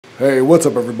Hey, what's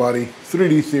up everybody?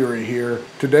 3D Theory here.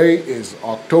 Today is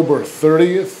October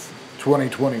 30th,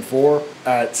 2024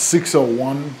 at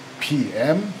 6:01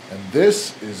 p.m. and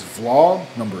this is vlog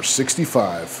number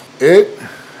 65. It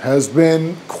has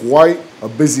been quite a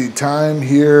busy time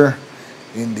here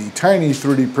in the tiny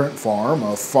 3D print farm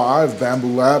of 5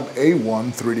 Bambu Lab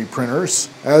A1 3D printers.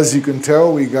 As you can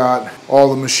tell, we got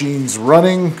all the machines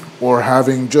running or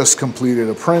having just completed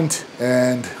a print,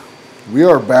 and we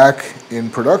are back in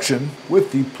production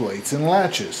with the plates and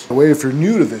latches. By the way, if you're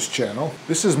new to this channel,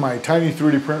 this is my tiny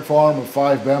 3D print farm of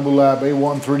 5 Bambu Lab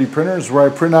A1 3D printers where I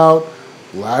print out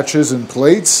latches and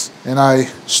plates and I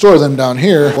store them down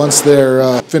here once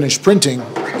they're finished printing,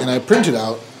 and I print it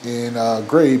out in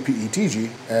gray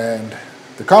PETG. And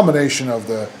the combination of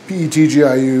the PETG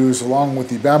I use along with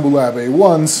the Bambu Lab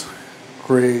A1s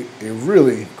create a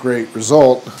really great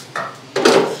result.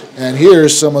 And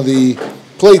here's some of the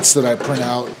plates that I print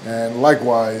out, and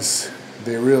likewise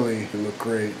they really look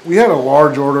great. We had a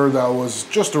large order that was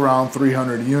just around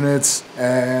 300 units,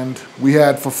 and we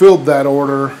had fulfilled that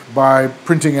order by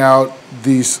printing out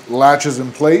these latches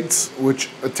and plates,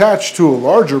 which attach to a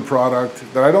larger product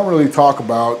that I don't really talk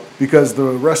about because the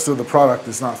rest of the product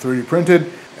is not 3D printed,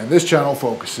 and this channel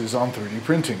focuses on 3D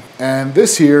printing. And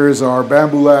this here is our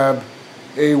Bambu Lab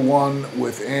A1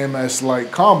 with AMS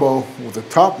light combo with a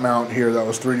top mount here that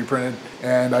was 3D printed,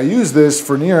 and I use this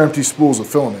for near empty spools of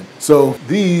filament. So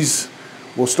these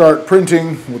will start printing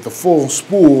with the full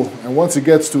spool, and once it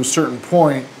gets to a certain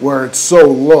point where it's so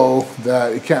low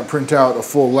that it can't print out a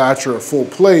full latch or a full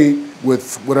plate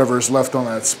with whatever is left on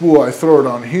that spool, I throw it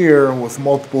on here with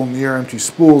multiple near empty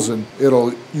spools, and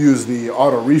it'll use the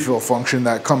auto refill function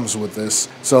that comes with this.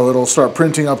 So it'll start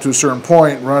printing up to a certain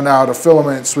point, run out of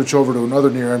filament, switch over to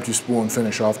another near empty spool and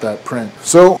finish off that print.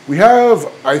 So we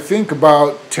have, I think,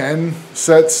 about 10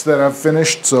 sets that I've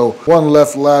finished. So one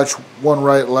left latch, one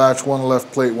right latch, one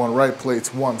left plate, one right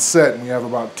plate's one set, and we have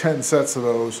about 10 sets of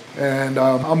those. And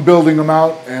I'm building them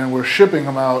out and we're shipping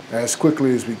them out as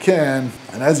quickly as we can.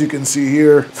 And as you can see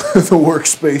here, the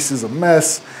workspace is a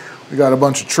mess. We got a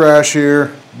bunch of trash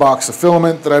here, box of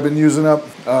filament that I've been using up.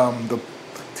 The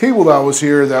table that was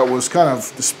here that was kind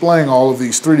of displaying all of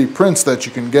these 3D prints that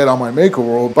you can get on my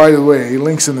Makeover. By the way,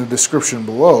 links in the description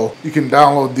below. You can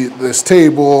download this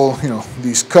table,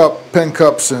 these pen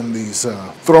cups and these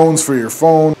thrones for your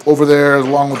phone over there,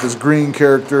 along with this green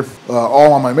character,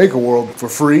 all on my Makeover for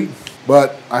free.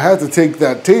 But I had to take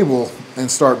that table and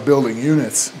start building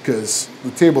units because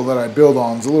the table that I build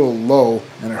on is a little low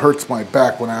and it hurts my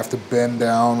back when I have to bend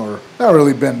down, or not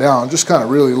really bend down, just kind of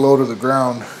really low to the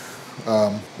ground.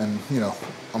 And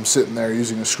I'm sitting there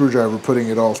using a screwdriver putting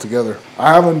it all together.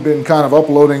 I haven't been kind of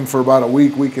uploading for about a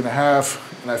week and a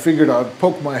half, and I figured I'd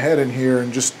poke my head in here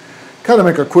and just kind of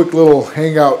make a quick little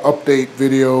hangout update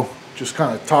video, just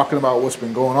kind of talking about what's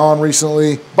been going on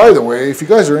recently. By the way, if you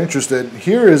guys are interested,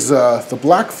 here is the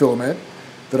black filament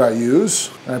that I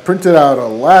use, and I printed out a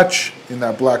latch in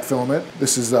that black filament.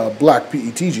 This is black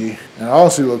PETG, and it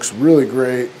honestly looks really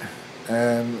great.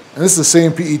 And this is the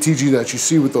same PETG that you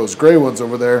see with those gray ones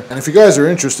over there. And if you guys are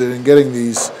interested in getting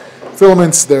these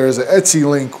filaments, there's an Etsy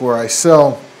link where I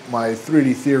sell my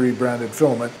 3D Theory branded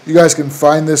filament. You guys can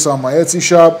find this on my Etsy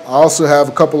shop. I also have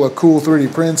a couple of cool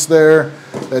 3D prints there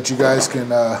that you guys can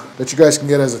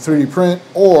get as a 3D print,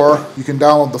 or you can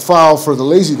download the file for the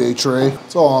Lazy Day tray.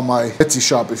 It's all on my Etsy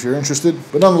shop if you're interested.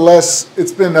 But nonetheless,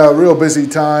 it's been a real busy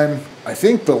time. I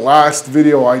think the last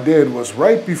video I did was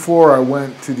right before I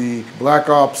went to the Black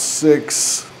Ops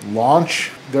 6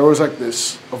 launch. There was like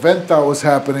this event that was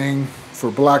happening for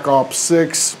Black Ops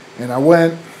 6, and I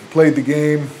went, played the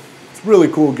game. It's a really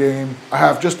cool game. I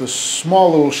have just a small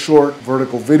little short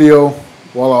vertical video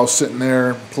while I was sitting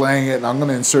there playing it, and I'm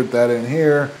gonna insert that in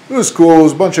here. It was cool. It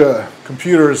was a bunch of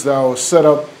computers that was set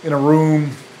up in a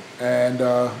room, and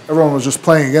everyone was just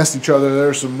playing against each other.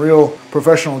 There's some real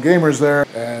professional gamers there,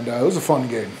 and it was a fun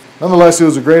game. Nonetheless, it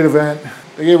was a great event.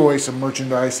 They gave away some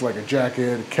merchandise like a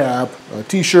jacket, a cap, a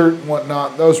t-shirt, and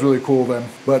whatnot. That was really cool then.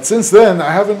 But since then,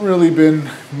 I haven't really been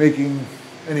making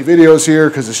any videos here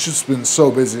because it's just been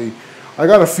so busy. I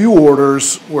got a few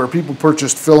orders where people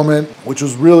purchased filament, which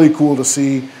was really cool to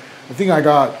see. I think I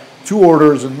got 2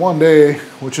 orders in one day,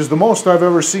 which is the most I've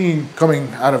ever seen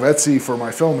coming out of Etsy for my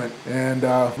filament, and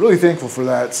really thankful for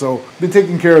that. So been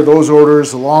taking care of those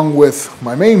orders along with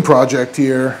my main project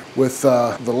here with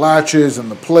the latches and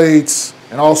the plates,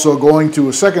 and also going to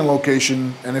a second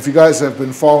location. And if you guys have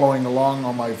been following along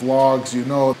on my vlogs, you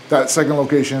know that second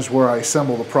location is where I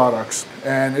assemble the products.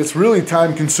 And it's really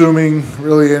time consuming,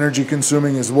 really energy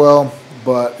consuming as well.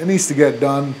 but it needs to get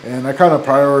done, and I kind of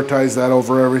prioritize that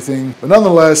over everything. But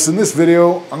nonetheless, in this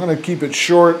video, I'm going to keep it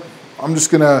short. I'm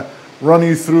just going to run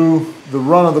you through the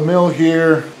run of the mill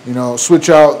here, you know, switch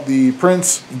out the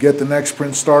prints, get the next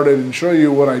print started, and show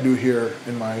you what I do here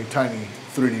in my tiny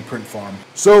 3D print farm.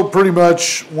 So pretty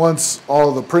much once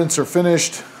all the prints are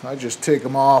finished, I just take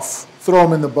them off, throw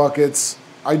them in the buckets.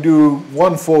 I do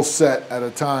one full set at a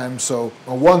time, so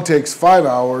one takes 5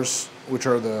 hours, which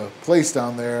are the plates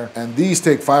down there, and these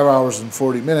take 5 hours and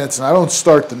 40 minutes, and I don't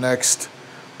start the next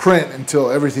print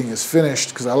until everything is finished,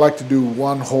 because I like to do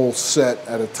one whole set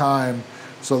at a time,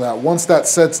 so that once that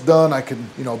set's done, I can,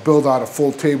 you know, build out a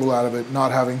full table out of it,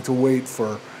 not having to wait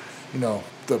for, you know,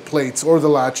 the plates or the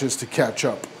latches to catch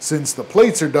up. Since the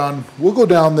plates are done, we'll go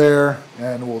down there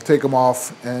and we'll take them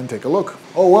off and take a look.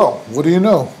 Oh well, what do you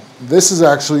know? This is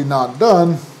actually not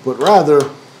done, but rather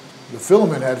the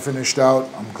filament had finished out.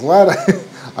 I'm glad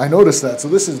I noticed that. So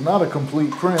this is not a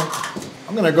complete print.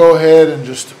 I'm gonna go ahead and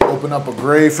just open up a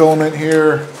gray filament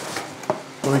here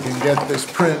so we can get this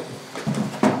print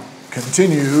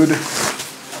continued.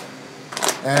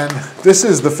 And this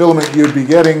is the filament you'd be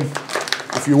getting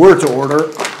if you were to order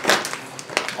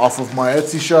off of my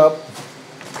Etsy shop.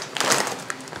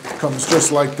 Comes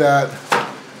just like that.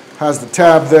 Has the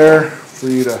tab there for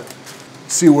you to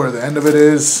see where the end of it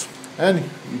is, and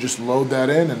you just load that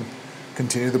in and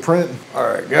continue the print.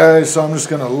 Alright guys, so I'm just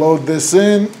gonna load this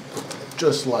in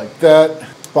just like that,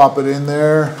 pop it in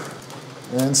there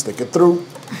and stick it through.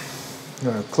 I'm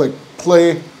gonna click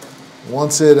play.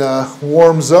 Once it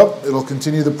warms up, it'll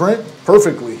continue the print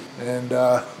perfectly. And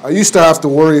I used to have to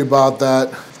worry about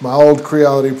that. My old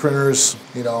Creality printers,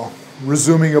 you know,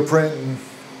 resuming a print, and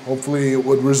hopefully it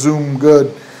would resume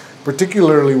good,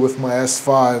 particularly with my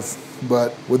S5.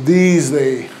 But with these,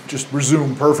 they just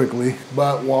resume perfectly.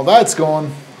 But while that's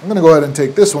going, I'm gonna go ahead and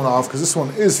take this one off because this one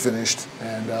is finished.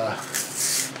 And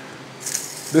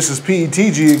this is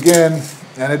PETG again,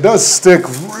 and it does stick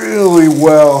really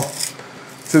well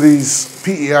to these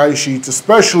PEI sheets,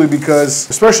 especially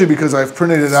because I've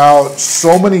printed it out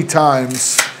so many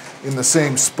times in the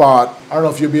same spot. I don't know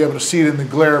if you'll be able to see it in the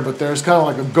glare, but there's kind of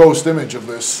like a ghost image of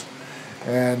this.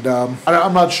 And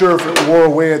I'm not sure if it wore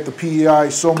away at the PEI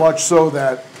so much so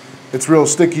that it's real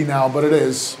sticky now, but it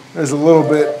is. There's a little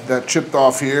bit that chipped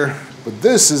off here, but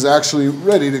this is actually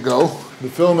ready to go. The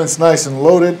filament's nice and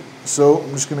loaded, so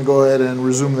I'm just gonna go ahead and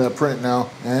resume that print now,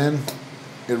 and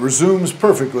it resumes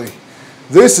perfectly.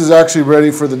 This is actually ready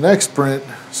for the next print,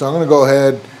 so I'm gonna go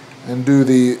ahead and do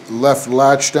the left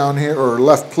latch down here, or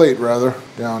left plate rather,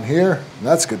 down here, and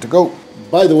that's good to go.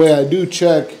 By the way, I do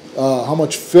check how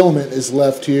much filament is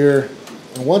left here,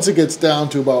 and once it gets down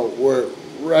to about where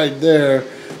right there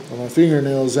where my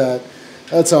fingernail's at,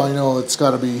 that's how I know it's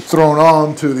got to be thrown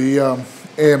on to the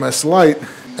AMS light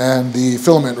and the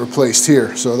filament replaced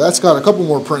here. So that's got a couple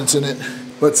more prints in it,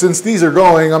 but since these are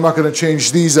going, I'm not going to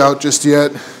change these out just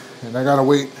yet, and I gotta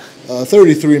wait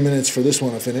 33 minutes for this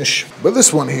one to finish. But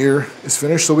this one here is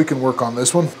finished, so we can work on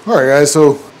this one. Alright guys,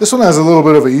 so this one has a little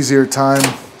bit of an easier time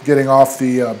getting off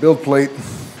the build plate.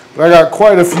 But I got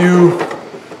quite a few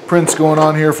prints going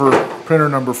on here for printer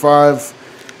number 5.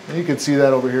 And you can see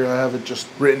that over here. I have it just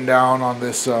written down on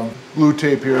this blue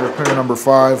tape here, printer number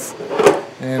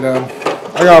 5. And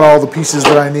I got all the pieces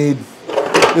that I need.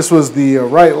 This was the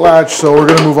right latch, so we're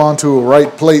gonna move on to a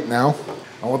right plate now.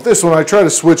 And with this one, I try to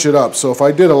switch it up. So if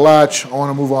I did a latch, I want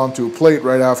to move on to a plate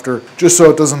right after, just so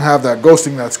it doesn't have that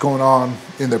ghosting that's going on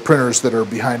in the printers that are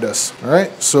behind us. All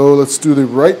right, so let's do the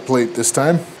right plate this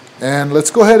time. And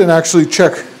let's go ahead and actually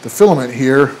check the filament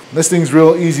here. This thing's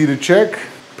real easy to check.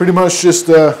 Pretty much just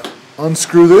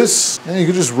unscrew this, and you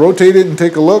can just rotate it and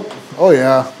take a look. Oh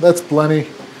yeah, that's plenty.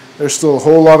 There's still a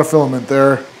whole lot of filament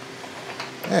there.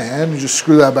 And you just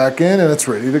screw that back in, and it's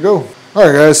ready to go. All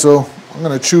right, guys, so I'm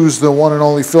gonna choose the one and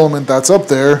only filament that's up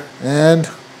there, and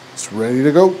it's ready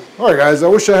to go. Alright guys, I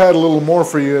wish I had a little more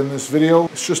for you in this video.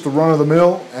 It's just a run of the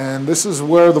mill, and this is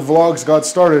where the vlogs got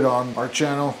started on our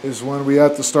channel, is when we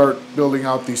had to start building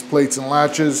out these plates and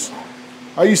latches.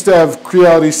 I used to have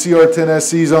Creality CR-10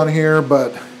 SEs on here,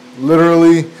 but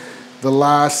literally the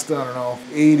last, I don't know,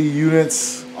 80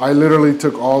 units, I literally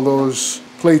took all those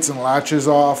plates and latches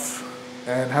off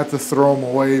and had to throw them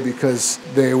away because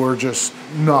they were just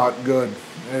not good.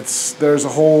 There's a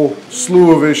whole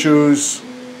slew of issues,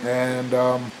 and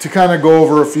to kind of go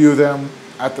over a few of them,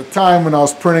 at the time when I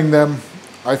was printing them,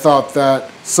 I thought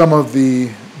that some of the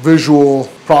visual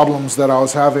problems that I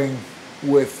was having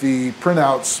with the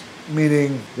printouts,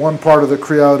 meaning one part of the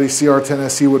Creality CR-10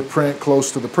 SE would print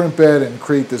close to the print bed and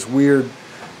create this weird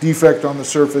defect on the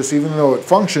surface. Even though it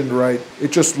functioned right,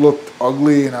 it just looked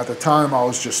ugly, and at the time I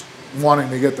was just wanting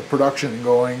to get the production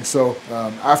going. So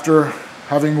after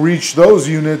having reached those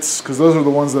units, because those are the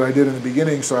ones that I did in the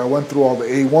beginning, so I went through all the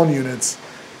A1 units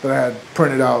that I had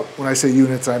printed out. When I say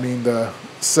units, I mean the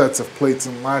sets of plates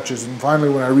and latches. And finally,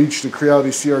 when I reached the Creality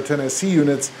CR-10 SE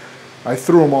units, I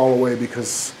threw them all away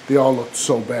because they all looked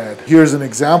so bad. Here's an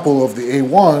example of the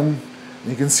A1.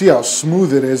 You can see how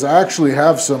smooth it is. I actually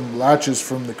have some latches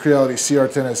from the Creality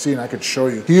CR-10 SE, and I could show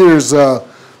you. Here's a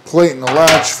plate and a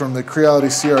latch from the Creality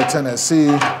CR-10 SE,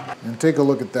 and take a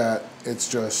look at that. It's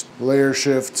just layer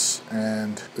shifts,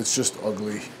 and it's just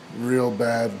ugly. Real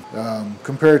bad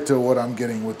compared to what I'm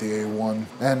getting with the A1.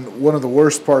 And one of the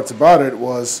worst parts about it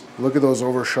was, look at those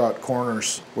overshot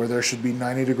corners where there should be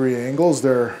 90-degree angles.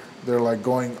 They're like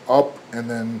going up and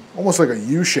then almost like a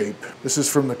U shape. This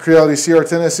is from the Creality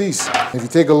CR-10 SEs. If you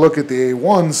take a look at the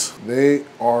A1s, they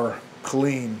are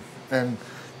clean. And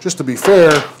just to be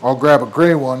fair, I'll grab a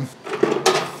gray one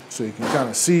so you can kind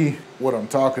of see what I'm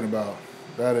talking about.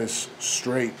 That is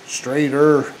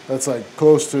straighter. That's like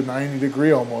close to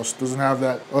 90-degree almost. Doesn't have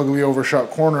that ugly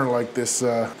overshot corner like this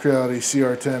Creality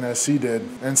CR-10 SE did.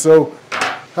 And so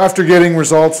after getting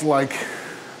results like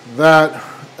that,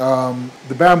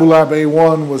 the Bambu Lab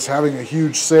A1 was having a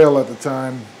huge sale at the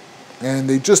time, and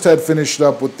they just had finished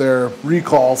up with their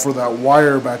recall for that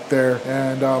wire back there.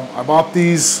 And I bought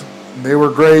these. They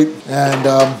were great. And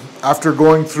after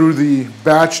going through the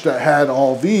batch that had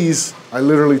all these, I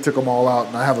literally took them all out,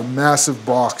 and I have a massive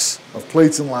box of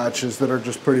plates and latches that are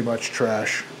just pretty much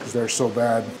trash because they're so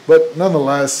bad. But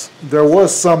nonetheless, there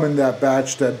was some in that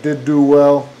batch that did do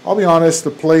well. I'll be honest,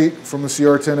 the plate from the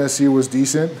CR-10 SE was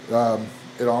decent.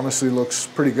 It honestly looks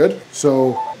pretty good.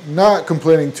 So not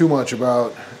complaining too much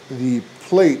about the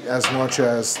plate as much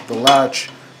as the latch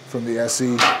from the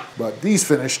SE, but these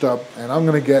finished up, and I'm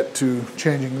gonna get to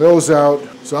changing those out.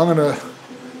 So I'm gonna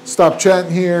stop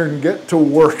chatting here and get to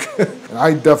work. And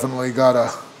I definitely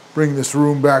gotta bring this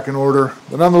room back in order.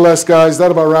 But nonetheless, guys,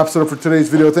 that about wraps it up for today's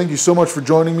video. Thank you so much for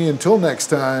joining me. Until next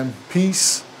time,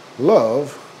 peace,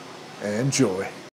 love, and joy.